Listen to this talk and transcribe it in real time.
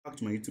Back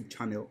to my YouTube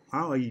channel.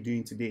 How are you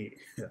doing today?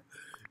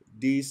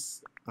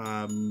 This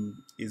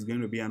is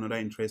going to be another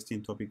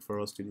interesting topic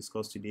for us to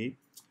discuss today.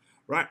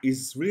 Right,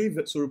 it's really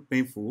so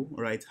painful.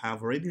 Right,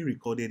 I've already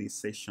recorded a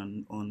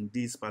session on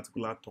this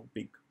particular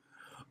topic.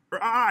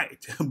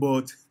 Right,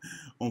 but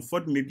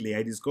unfortunately,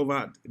 I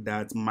discovered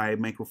that my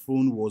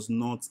microphone was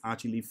not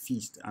actually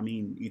fixed. I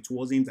mean, it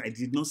wasn't. I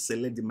did not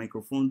select the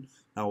microphone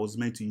I was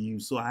meant to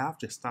use, so I have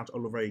to start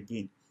all over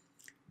again.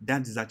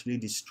 That is actually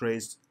the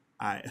stress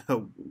I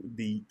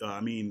the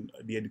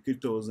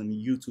educators and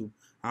YouTube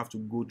have to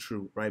go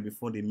through right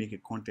before they make a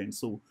content.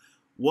 So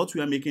what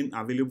we are making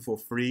available for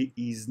free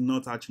is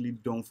not actually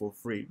done for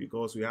free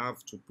because we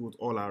have to put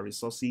all our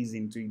resources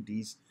into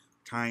this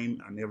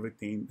time and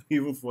everything.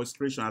 Even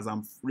frustration, as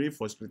I'm really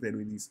frustrated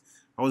with this.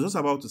 I was just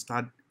about to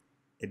start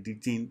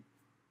editing,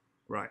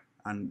 right?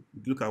 And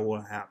look at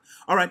what I have.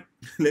 All right,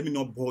 let me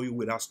not bore you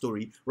with that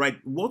story. Right,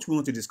 what we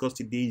want to discuss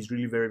today is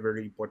really very,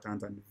 very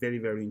important and very,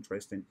 very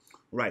interesting.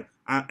 Right,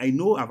 I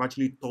know I've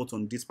actually taught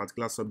on this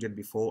particular subject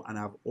before, and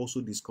I've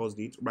also discussed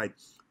it. Right,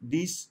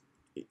 this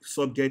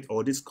subject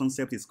or this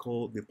concept is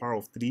called the power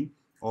of three,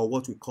 or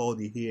what we call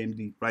the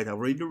AMD. Right, I've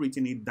already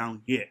written it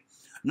down here.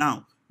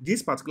 Now,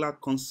 this particular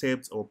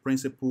concept or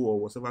principle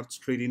or whatever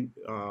trading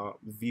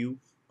view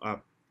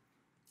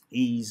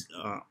is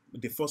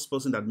the first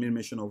person that made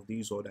mention of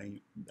this or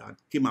that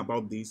came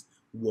about this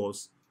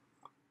was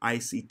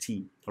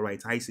ICT, all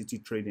right,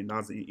 ICT trading.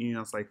 That's the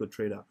inner cycle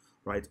trader,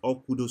 right?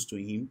 All kudos to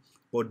him.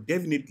 But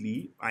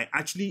definitely,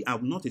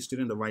 I'm not a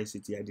student of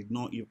ICT. I did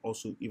not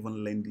also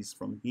even learn this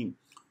from him.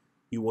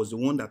 He was the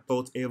one that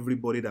taught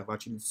everybody that have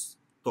actually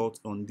taught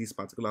on this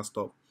particular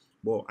stuff.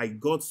 But I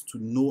got to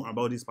know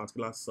about this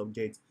particular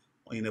subject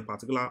in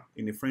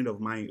a friend of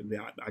mine.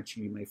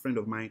 Actually, my friend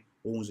of mine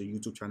owns a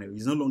YouTube channel.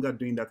 He's no longer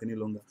doing that any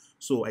longer.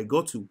 So I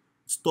got to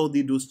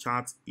study those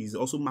charts. He's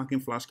also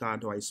marking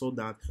flashcards. So I saw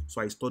that,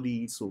 so I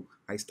studied it. So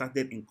I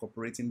started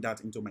incorporating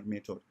that into my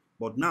method.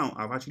 But now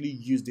I've actually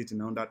used it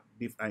in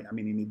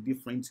in a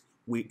different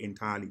way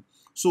entirely.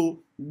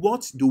 So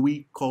what do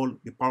we call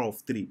the power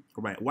of three?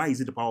 Right? Why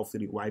is it the power of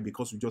three? Why?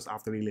 Because we just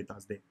have three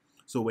letters there.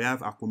 So we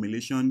have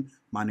accumulation,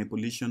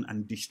 manipulation,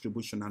 and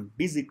distribution. And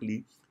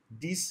basically,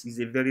 this is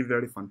a very,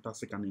 very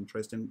fantastic and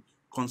interesting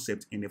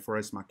concept in the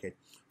forex market.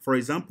 For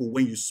example,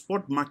 when you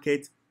spot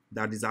market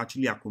that is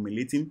actually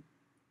accumulating,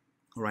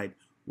 right?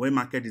 When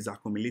market is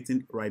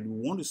accumulating, right?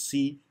 We want to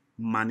see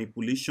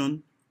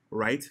manipulation,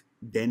 right?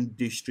 Then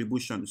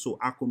distribution. So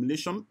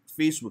accumulation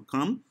phase will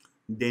come,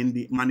 then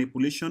the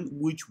manipulation,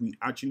 which we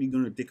actually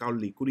going to take out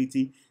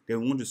liquidity,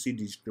 then we want to see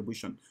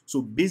distribution.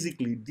 So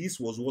basically, this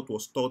was what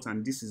was taught,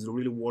 and this is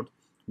really what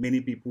many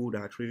people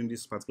that are trading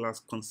this particular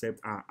concept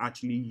are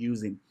actually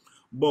using.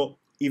 But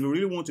if you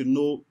really want to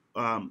know,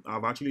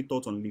 I've actually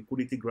taught on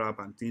liquidity graph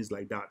and things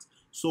like that.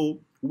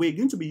 So we're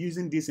going to be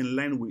using this in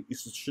line with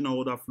institutional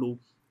order flow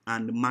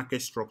and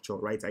market structure,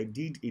 right? I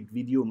did a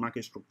video on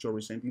market structure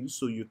recently,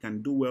 so you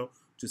can do well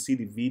to see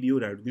the video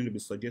that is going to be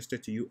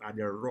suggested to you at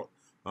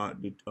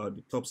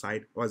the top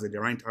side, or is it the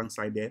right hand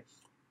side there.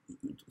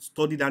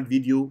 Study that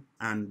video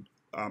and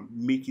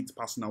make it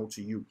personal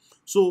to you.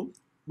 So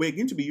we're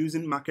going to be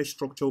using market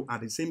structure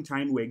at the same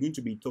time. We're going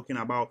to be talking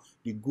about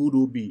the good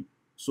OB.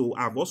 So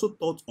I've also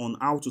taught on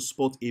how to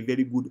spot a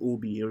very good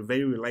OB, a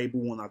very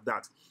reliable one at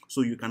that.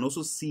 So you can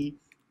also see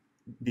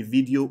the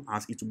video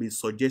as it will be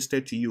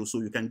suggested to you,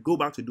 so you can go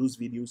back to those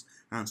videos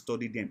and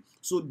study them.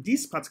 So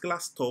this particular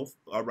stuff,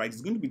 all right,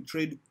 is going to be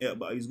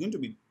is going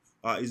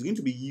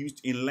to be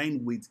used in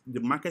line with the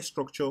market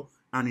structure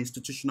and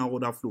institutional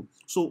order flow.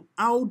 So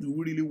how do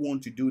we really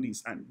want to do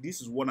this? And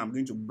this is what I'm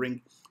going to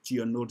bring to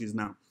your notice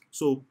now.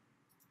 So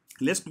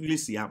let's quickly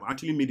see. I've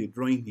actually made a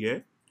drawing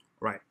here,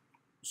 right?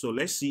 So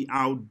let's see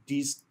how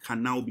this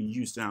can now be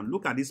used. Now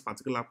look at this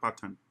particular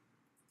pattern.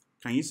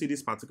 Can you see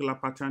this particular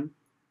pattern?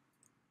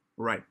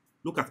 Right,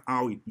 look at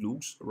how it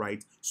looks,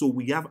 right? So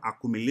we have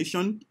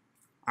accumulation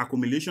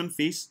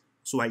phase.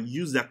 So I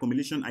use the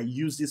accumulation, I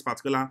use this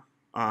particular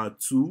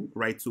tool,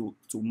 right, to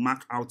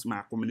mark out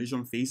my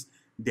accumulation phase.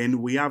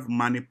 Then we have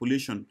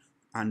manipulation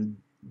and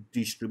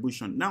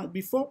distribution. Now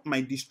before my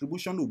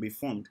distribution will be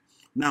formed,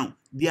 now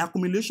the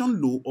accumulation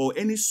low or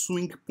any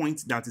swing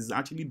point that is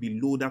actually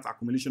below that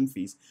accumulation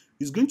phase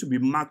is going to be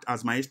marked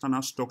as my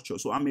external structure.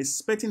 So I'm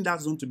expecting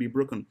that zone to be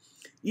broken.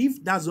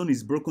 If that zone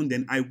is broken,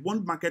 then I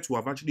want market to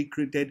have actually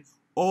created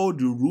all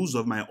the rules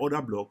of my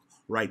order block,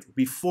 right,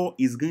 before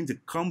it's going to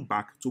come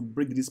back to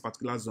break this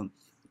particular zone.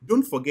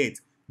 Don't forget,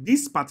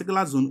 this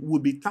particular zone will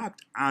be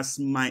tagged as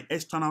my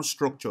external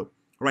structure,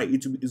 right?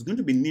 It's going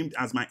to be named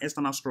as my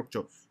external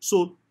structure.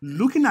 So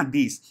looking at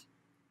this,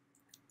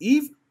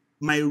 if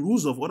my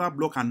rules of order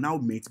block are now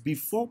met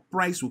before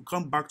price will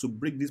come back to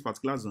break this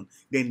particular zone,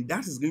 then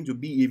that is going to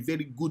be a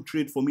very good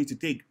trade for me to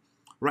take,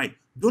 right?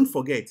 Don't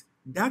forget,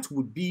 that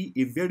would be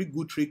a very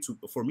good trade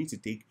for me to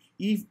take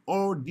if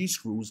all these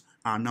rules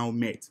are now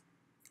met.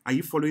 Are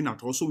you following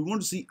at all? So we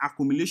want to see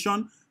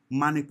accumulation,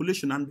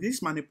 manipulation, and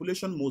this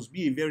manipulation must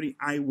be a very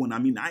high one. I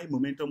mean, high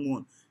momentum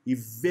one. a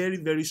very,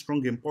 very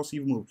strong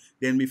impulsive move,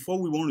 then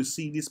before we want to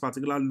see this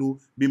particular low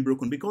being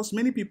broken, because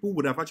many people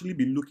would have actually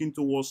been looking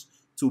towards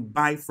to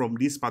buy from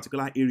this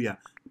particular area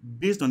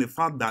based on the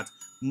fact that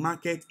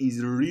market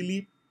is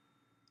really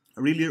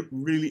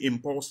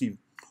impulsive.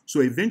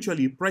 So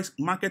eventually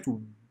market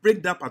will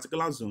break that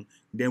particular zone,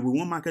 then we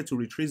want market to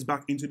retrace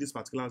back into this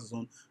particular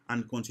zone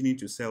and continue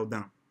to sell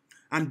down.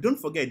 And don't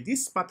forget,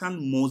 this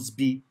pattern must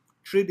be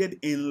traded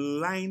in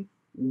line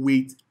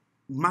with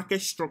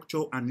market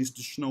structure and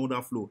institutional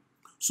order flow.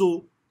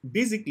 So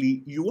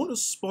basically, you want to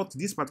spot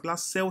this particular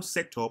sell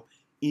setup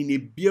in a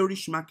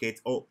bearish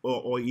market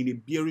or in a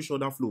bearish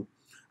order flow.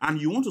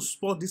 And you want to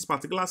spot this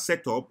particular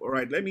setup, all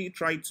right, let me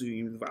try to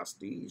inverse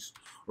this,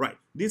 right,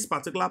 this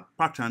particular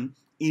pattern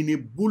in a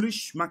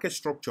bullish market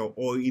structure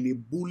or in a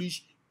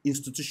bullish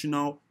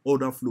institutional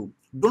order flow.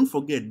 Don't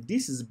forget,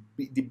 this is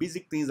the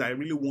basic things I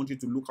really want you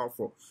to look out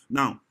for.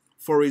 Now,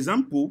 for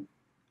example,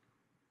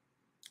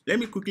 let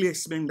me quickly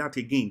explain that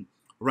again.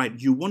 Right,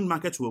 you want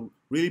market to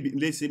really be,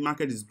 let's say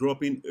market is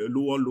dropping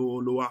lower low,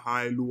 lower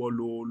high, lower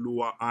low,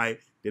 lower high,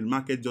 then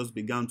market just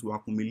began to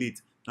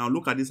accumulate. Now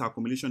look at this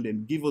accumulation,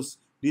 then give us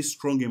this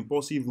strong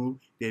impulsive move,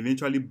 they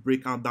eventually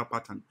break out that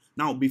pattern.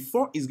 Now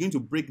before it's going to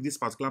break this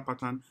particular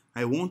pattern,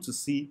 I want to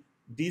see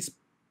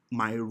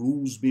my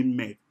rules being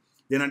met.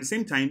 Then at the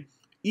same time,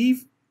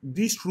 if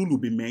this rule will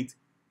be met,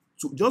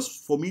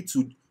 just for me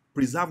to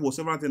preserve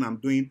whatever thing I'm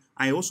doing,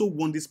 I also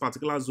want this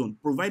particular zone,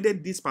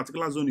 provided this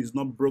particular zone is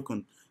not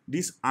broken,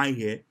 this high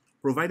here,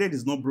 provided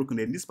it's not broken,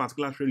 then this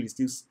particular trade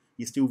is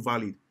still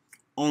valid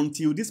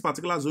until this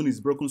particular zone is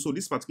broken. So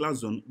this particular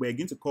zone, we're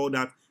going to call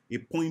that a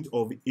point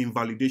of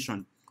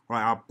invalidation, or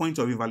our point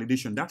of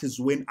invalidation. That is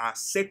when our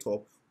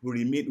setup will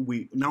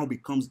now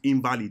becomes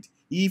invalid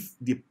if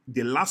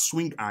the last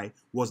swing high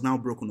was now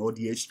broken, or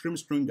the extreme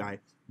swing high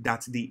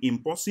that the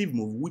impulsive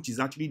move, which is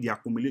actually the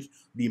accumulation,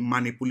 the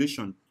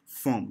manipulation,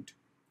 formed.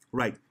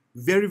 Right,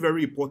 very,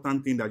 very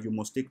important thing that you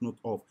must take note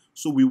of.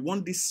 So we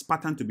want this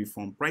pattern to be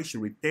formed. Price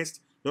should retest,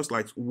 just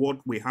like what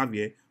we have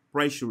here.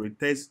 Price should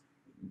retest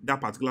that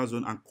particular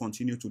zone and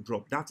continue to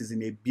drop. That is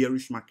in a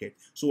bearish market.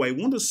 So I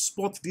want to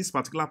spot this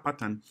particular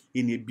pattern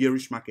in a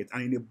bearish market,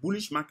 and in a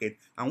bullish market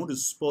I want to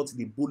spot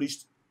the bullish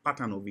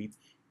pattern of it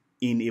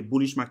in a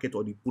bullish market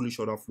or the bullish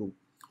order flow.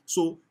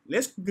 So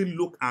let's quickly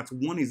look at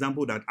one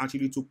example that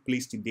actually took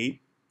place today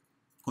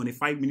on a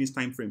 5 minutes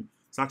time frame.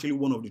 It's actually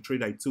one of the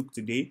trades I took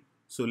today.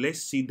 So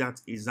let's see that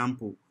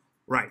example.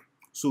 Right,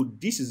 so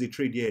this is a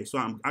trade here. So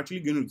I'm actually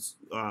going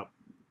to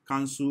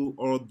cancel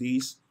all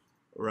this,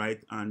 right,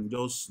 and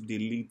just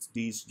delete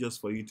this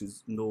just for you to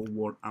know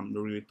what I'm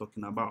really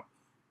talking about.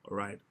 All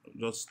right,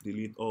 just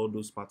delete all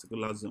those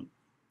particular zones.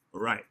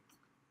 All right,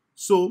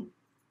 so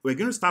we're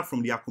going to start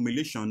from the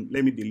accumulation.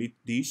 Let me delete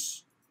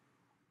this.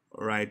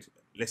 All right,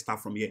 let's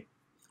start from here.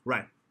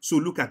 Right, so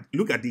look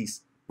at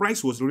this.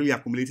 Price was really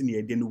accumulating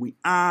here. Then we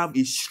have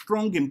a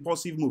strong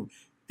impulsive move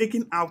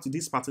taking out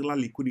this particular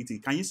liquidity.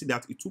 Can you see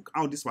that it took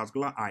out this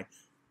particular high,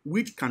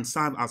 which can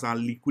serve as our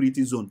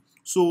liquidity zone?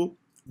 So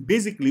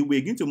basically, we're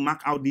going to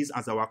mark out this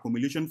as our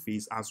accumulation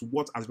phase, as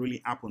what has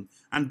really happened.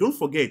 And don't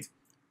forget,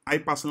 I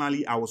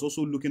was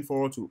also looking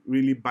forward to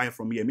really buy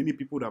from here. Many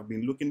people have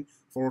been looking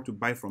forward to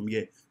buy from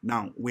here.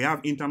 Now, we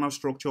have internal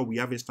structure, we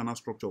have external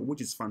structure,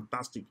 which is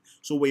fantastic.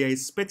 So we are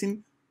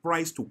expecting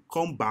price to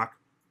come back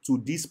to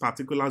this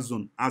particular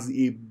zone as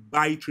a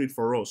buy trade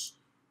for us.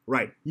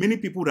 Right, many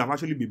people would have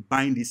actually been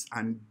buying this,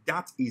 and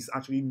that is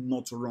actually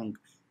not wrong.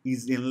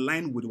 It's in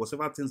line with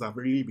whatever things I've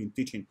really been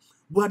teaching.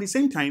 But at the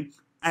same time,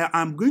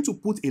 I'm going to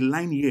put a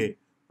line here,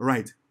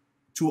 right,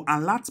 to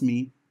alert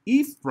me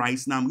if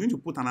price, now I'm going to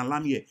put an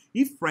alarm here.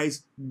 If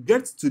price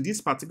gets to this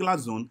particular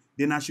zone,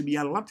 then I should be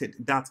alerted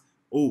that,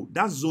 oh,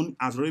 that zone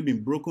has already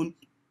been broken.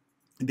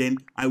 Then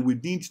I will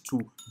need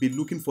to be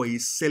looking for a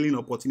selling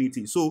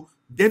opportunity. So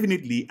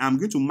definitely, I'm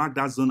going to mark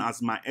that zone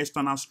as my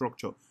external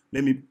structure.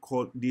 Let me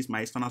call this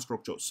my external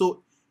structure.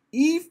 So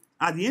if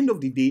at the end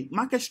of the day,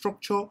 market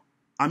structure,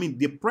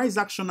 the price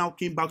action now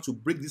came back to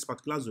break this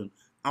particular zone,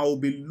 I will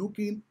be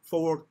looking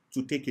forward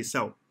to take a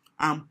sell.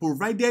 And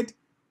provided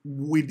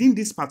within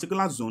this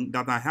particular zone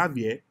that I have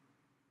here,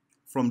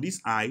 from this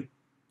high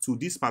to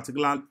this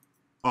particular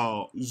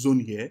zone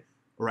here,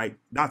 right,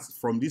 that's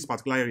from this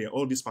particular area,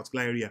 or this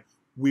particular area,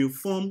 will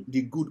form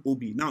the good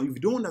OB. Now, if you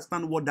don't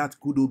understand what that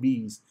good OB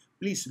is,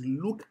 please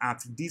look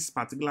at this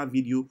particular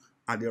video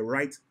at the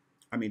right,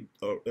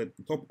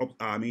 top up,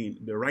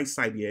 the right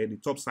side here, the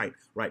top side,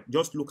 right?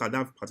 Just look at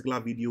that particular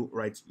video,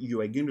 right?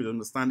 You are going to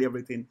understand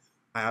everything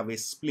I have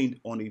explained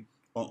on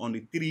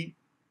the 3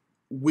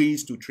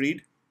 ways to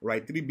trade,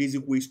 right? 3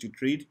 basic ways to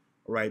trade,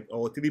 right?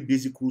 Or 3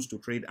 basic rules to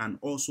trade, and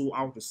also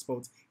how to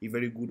spot a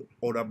very good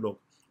order block,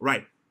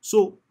 right?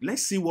 So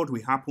let's see what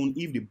will happen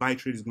if the buy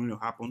trade is going to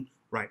happen,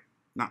 right?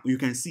 Now you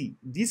can see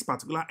this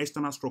particular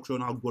external structure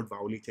now got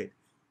violated.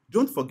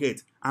 Don't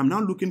forget, I'm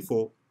now looking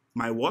for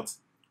my what?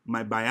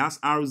 My bias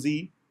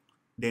RZ,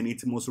 then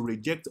it must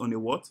reject on a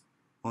what?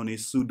 On a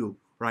pseudo,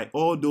 right?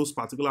 All those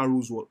particular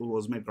rules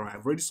was made, right?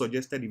 I've already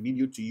suggested a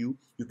video to you.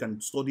 You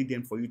can study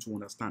them for you to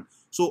understand.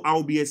 So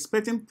I'll be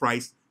expecting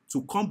price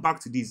to come back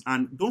to this.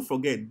 And don't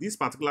forget, this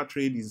particular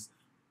trade is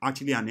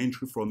actually an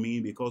entry from me,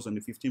 because on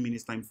the 15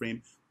 minutes time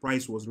frame,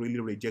 price was really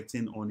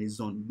rejecting on a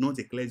zone, not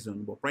a clear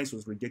zone, but price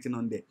was rejecting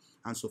on there.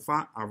 And so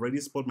far, I've already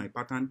spotted my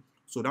pattern.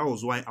 So that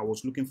was why I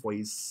was looking for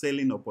a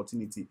selling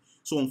opportunity.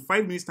 So on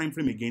 5 minutes time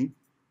frame again,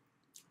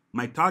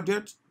 my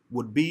target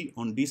would be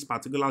on this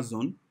particular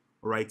zone,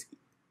 right,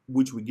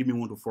 which will give me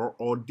 1 to 4,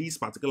 or this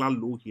particular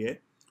low here,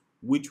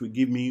 which will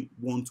give me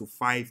 1 to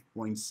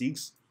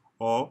 5.6,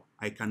 or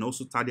I can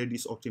also target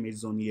this ultimate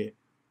zone here,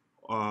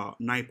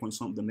 9 point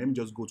something. Let me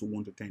just go to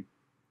 1 to 10,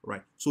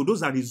 right? So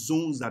those are the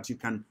zones that you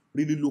can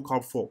really look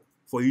out for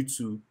you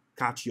to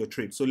catch your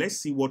trade. So let's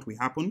see what will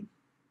happen,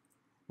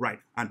 right?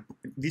 And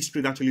this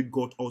trade actually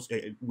got us,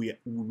 we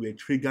were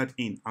triggered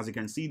in, as you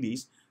can see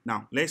this.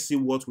 Now let's see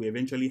what will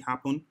eventually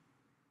happen.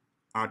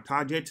 Our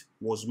target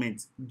was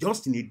met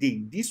just in a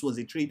day. This was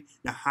a trade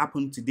that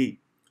happened today.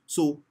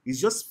 So it's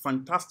just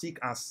fantastic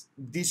as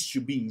this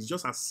should be. It's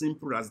just as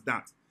simple as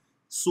that.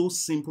 So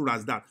simple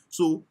as that.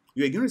 So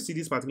you're going to see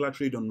this particular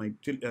trade on my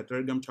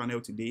Telegram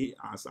channel today,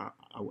 as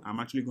I'm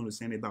actually going to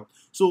send it out.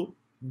 So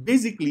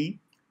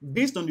basically,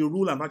 based on the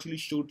rule I've actually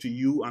showed to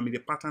you, I mean the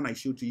pattern I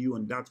showed to you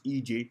on that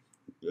EJ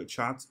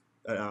chart,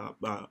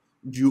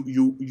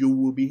 you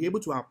will be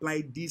able to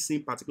apply this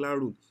same particular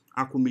rule: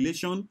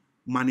 accumulation,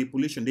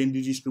 manipulation. Then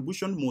the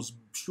distribution must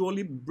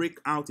surely break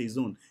out a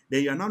zone.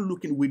 Then you are not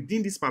looking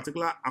within this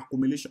particular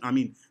accumulation, I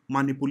mean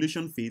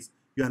manipulation phase.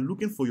 You are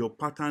looking for your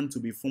pattern to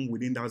be formed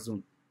within that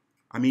zone.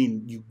 I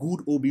mean, the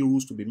good OB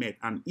rules to be met.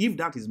 And if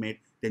that is met,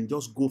 then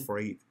just go for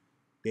it.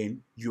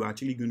 Then you're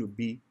actually going to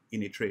be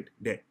in a trade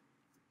there.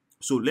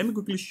 So let me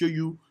quickly show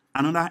you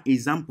another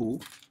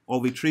example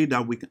of a trade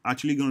that we're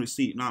actually going to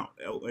see. Now,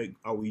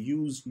 I will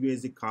use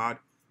USD card,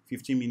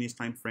 15 minutes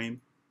time frame.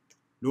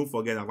 Don't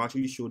forget, I've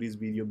actually showed this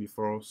video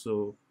before.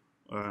 So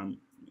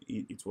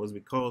it was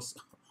because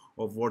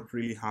of what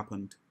really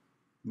happened.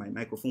 My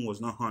microphone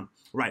was not on.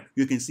 Right,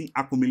 you can see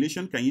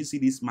accumulation. Can you see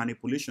this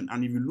manipulation?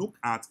 And if you look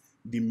at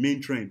the main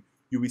trend,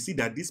 you will see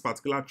that this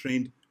particular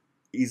trend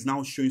is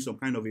now showing some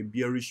kind of a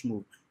bearish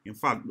move. In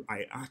fact,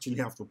 I actually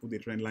have to put a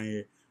trend line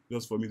here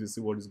just for me to see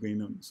what is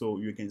going on. So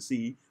you can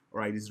see,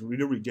 right, it's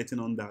really rejecting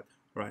on that,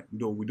 right?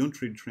 Though we don't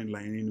trade trend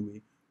line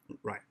anyway,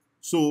 right?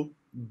 So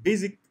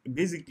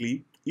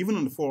basically, even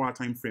on the 4-hour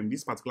time frame,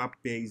 this particular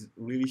pair is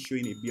really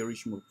showing a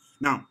bearish move.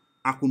 Now,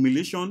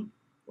 accumulation,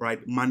 right,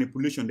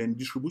 manipulation, then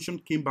distribution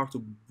came back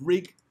to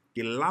break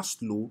the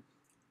last low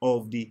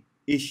of the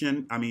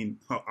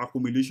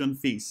accumulation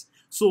phase.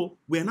 So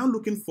we're now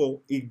looking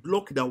for a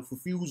block that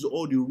fulfills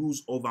all the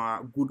rules of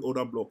our good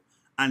order block,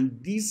 and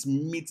this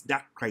meets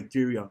that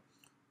criteria.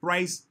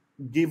 Price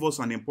gave us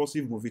an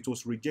impulsive move. It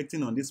was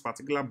rejecting on this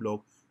particular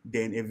block.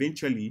 Then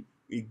eventually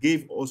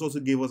it also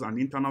gave us an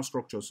internal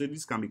structure. So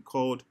this can be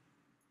called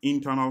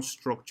internal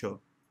structure.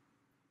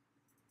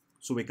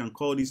 So we can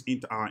call this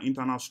our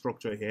internal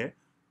structure here,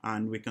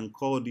 and we can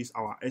call this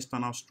our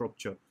external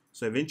structure.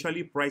 So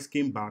eventually price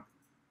came back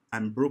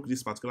and broke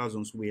this particular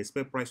zone. So we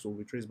expect price to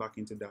retrace back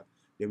into that.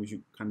 Then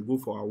we can go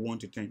for our 1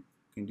 to 10.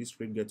 Can this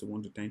trade get to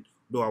 1 to 10?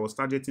 Though I was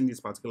targeting this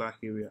particular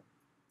area,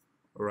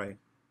 right?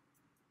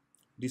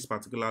 This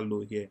particular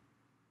low here,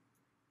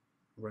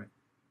 right?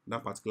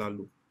 That particular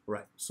low,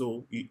 right?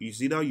 So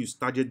it's either you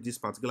target this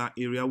particular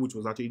area, which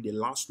was actually the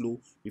last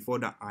low before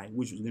that high,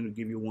 which is going to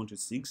give you 1 to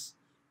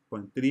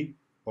 6.3,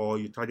 or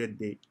you target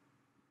the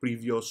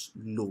previous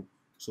low.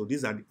 So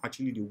these are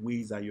actually the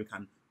ways that you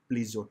can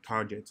place your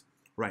target,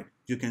 right?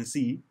 You can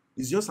see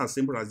it's just as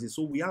simple as this.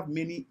 So we have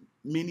many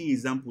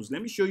examples.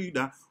 Let me show you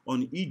that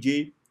on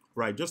EJ,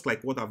 right? Just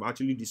like what I've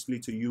actually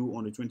displayed to you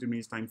on the 20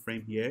 minutes time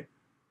frame here,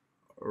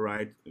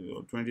 right?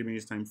 20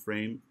 minutes time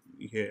frame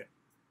here.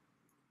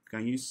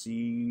 Can you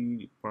see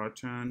the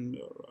pattern?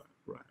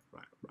 Right.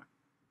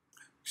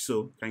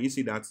 So can you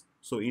see that?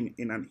 So in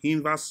an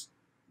inverse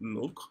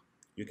look,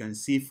 you can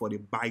see for the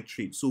buy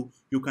trade. So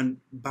you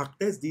can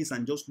backtest this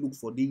and just look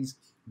for these.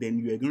 Then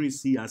you are going to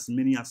see as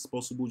many as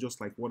possible, just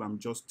like what I'm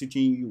just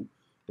teaching you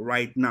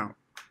right now.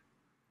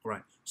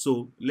 Right.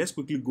 So let's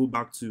quickly go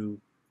back to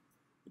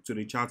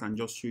the chart and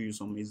just show you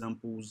some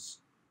examples.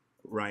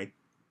 Right.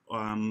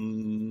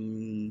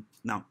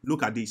 Now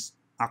look at this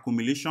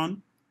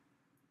accumulation.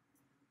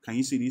 Can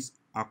you see this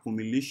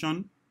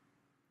accumulation?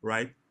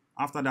 Right.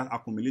 After that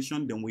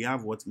accumulation, then we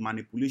have what?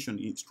 Manipulation,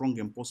 a strong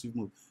impulsive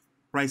move.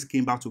 Price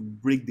came back to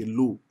break the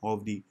low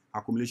of the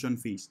accumulation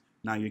phase.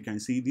 Now you can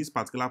see this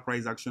particular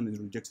price action is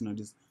rejecting on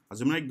this.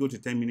 As I go to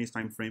 10 minutes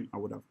time frame, I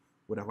would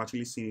have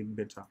actually seen it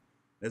better.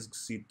 Let's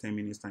see 10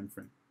 minutes time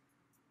frame.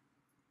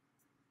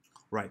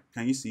 Right,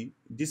 can you see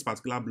this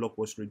particular block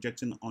was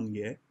rejecting on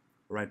here?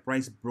 Right,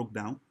 price broke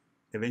down.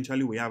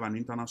 Eventually we have an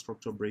internal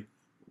structure break.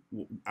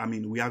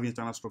 We have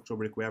internal structure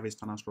break, we have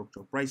external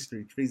structure. Price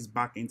retraced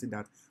back into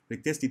that,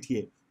 retest it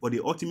here. But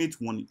the ultimate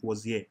one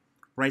was here.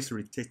 Price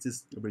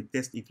retest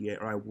it here.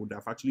 I would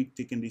have actually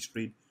taken this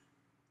trade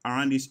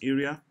around this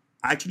area.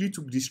 I actually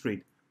took this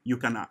trade. You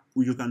can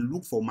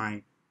look for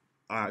my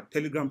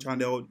Telegram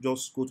channel.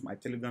 Just go to my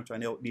Telegram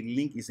channel. The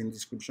link is in the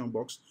description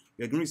box.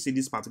 You're going to see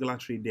this particular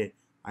trade there.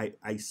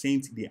 I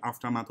sent the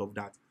aftermath of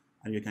that,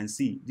 and you can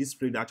see this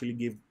trade actually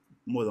gave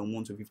more than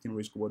 1 to 15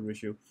 risk reward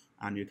ratio,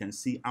 and you can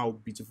see how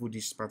beautiful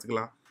this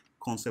particular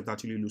concept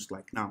actually looks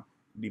like. Now,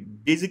 the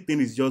basic thing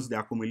is just the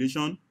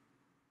accumulation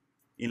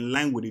in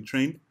line with the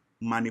trend,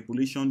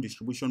 manipulation,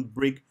 distribution,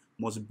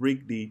 must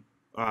break the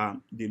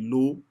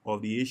low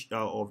of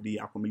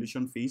the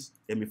accumulation phase.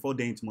 Then before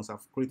then, it must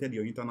have created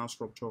your internal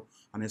structure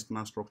and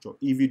external structure.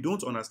 If you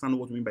don't understand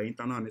what we mean by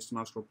internal and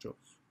external structure,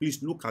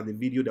 please look at the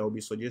video that will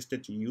be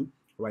suggested to you.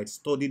 Right,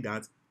 study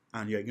that,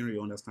 and you're going to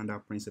understand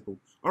that principle.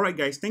 All right,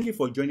 guys, thank you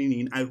for joining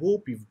in. I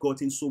hope you've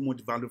gotten so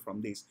much value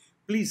from this.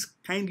 Please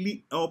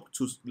kindly help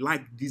to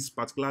like this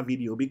particular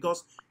video,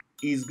 because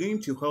it's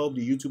going to help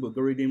the YouTube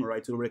algorithm,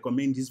 right, to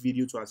recommend this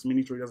video to as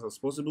many traders as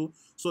possible,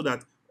 so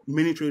that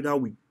many traders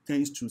will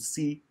tend to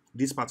see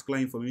this particular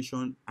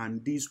information,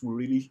 and this will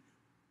really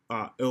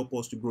help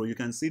us to grow. You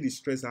can see the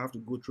stress I have to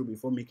go through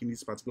before making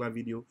this particular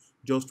video,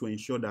 just to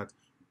ensure that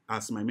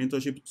as my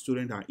mentorship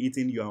students are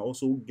eating, you are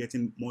also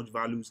getting much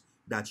values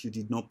that you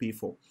did not pay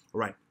for.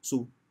 All right,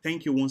 so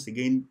thank you once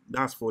again.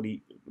 That's for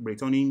the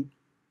returning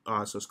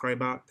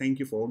subscriber. Thank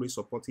you for always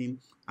supporting,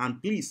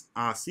 and please,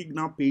 our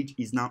Signal page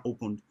is now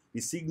opened. The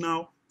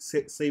Signal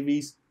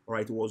service, all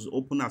right, was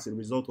open as a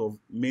result of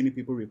many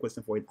people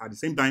requesting for it. At the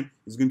same time,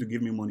 it's going to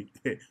give me money,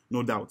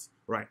 no doubt,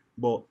 right?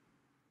 But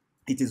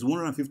it is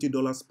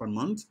 $150 per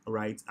month,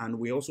 right? And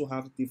we also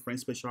have different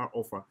special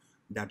offer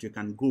that you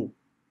can go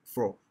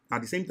for. At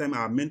the same time,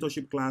 our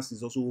mentorship class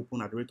is also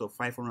open at the rate of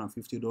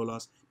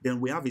 $550. Then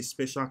we have a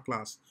special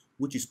class,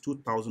 which is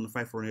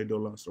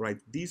 $2,500, right?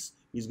 This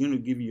is going to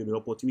give you the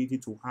opportunity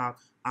to have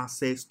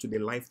access to the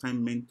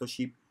lifetime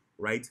mentorship,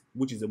 right,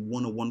 which is a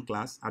one-on-one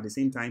class. At the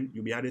same time,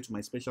 you'll be added to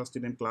my special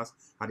student class.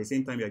 At the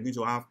same time, you're going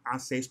to have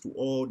access to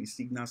all the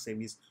Signal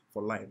service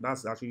for life.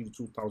 That's actually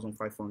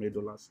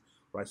 $2,500,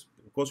 right?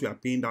 Because we are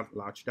paying that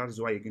large, that is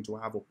why you're going to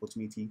have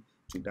opportunity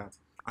to that.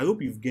 I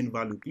hope you've gained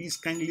value. Please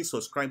kindly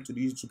subscribe to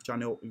the YouTube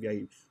channel if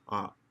you're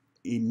a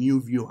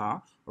new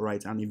viewer,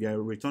 right? And if you're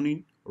a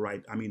returning,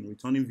 right,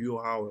 returning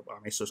viewer or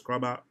a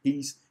subscriber,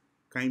 please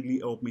kindly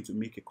help me to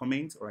make a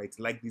comment, right?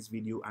 Like this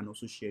video, and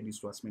also share this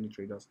to as many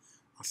traders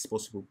as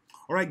possible.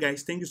 All right,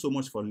 guys, thank you so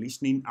much for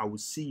listening. I will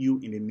see you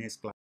in the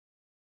next class.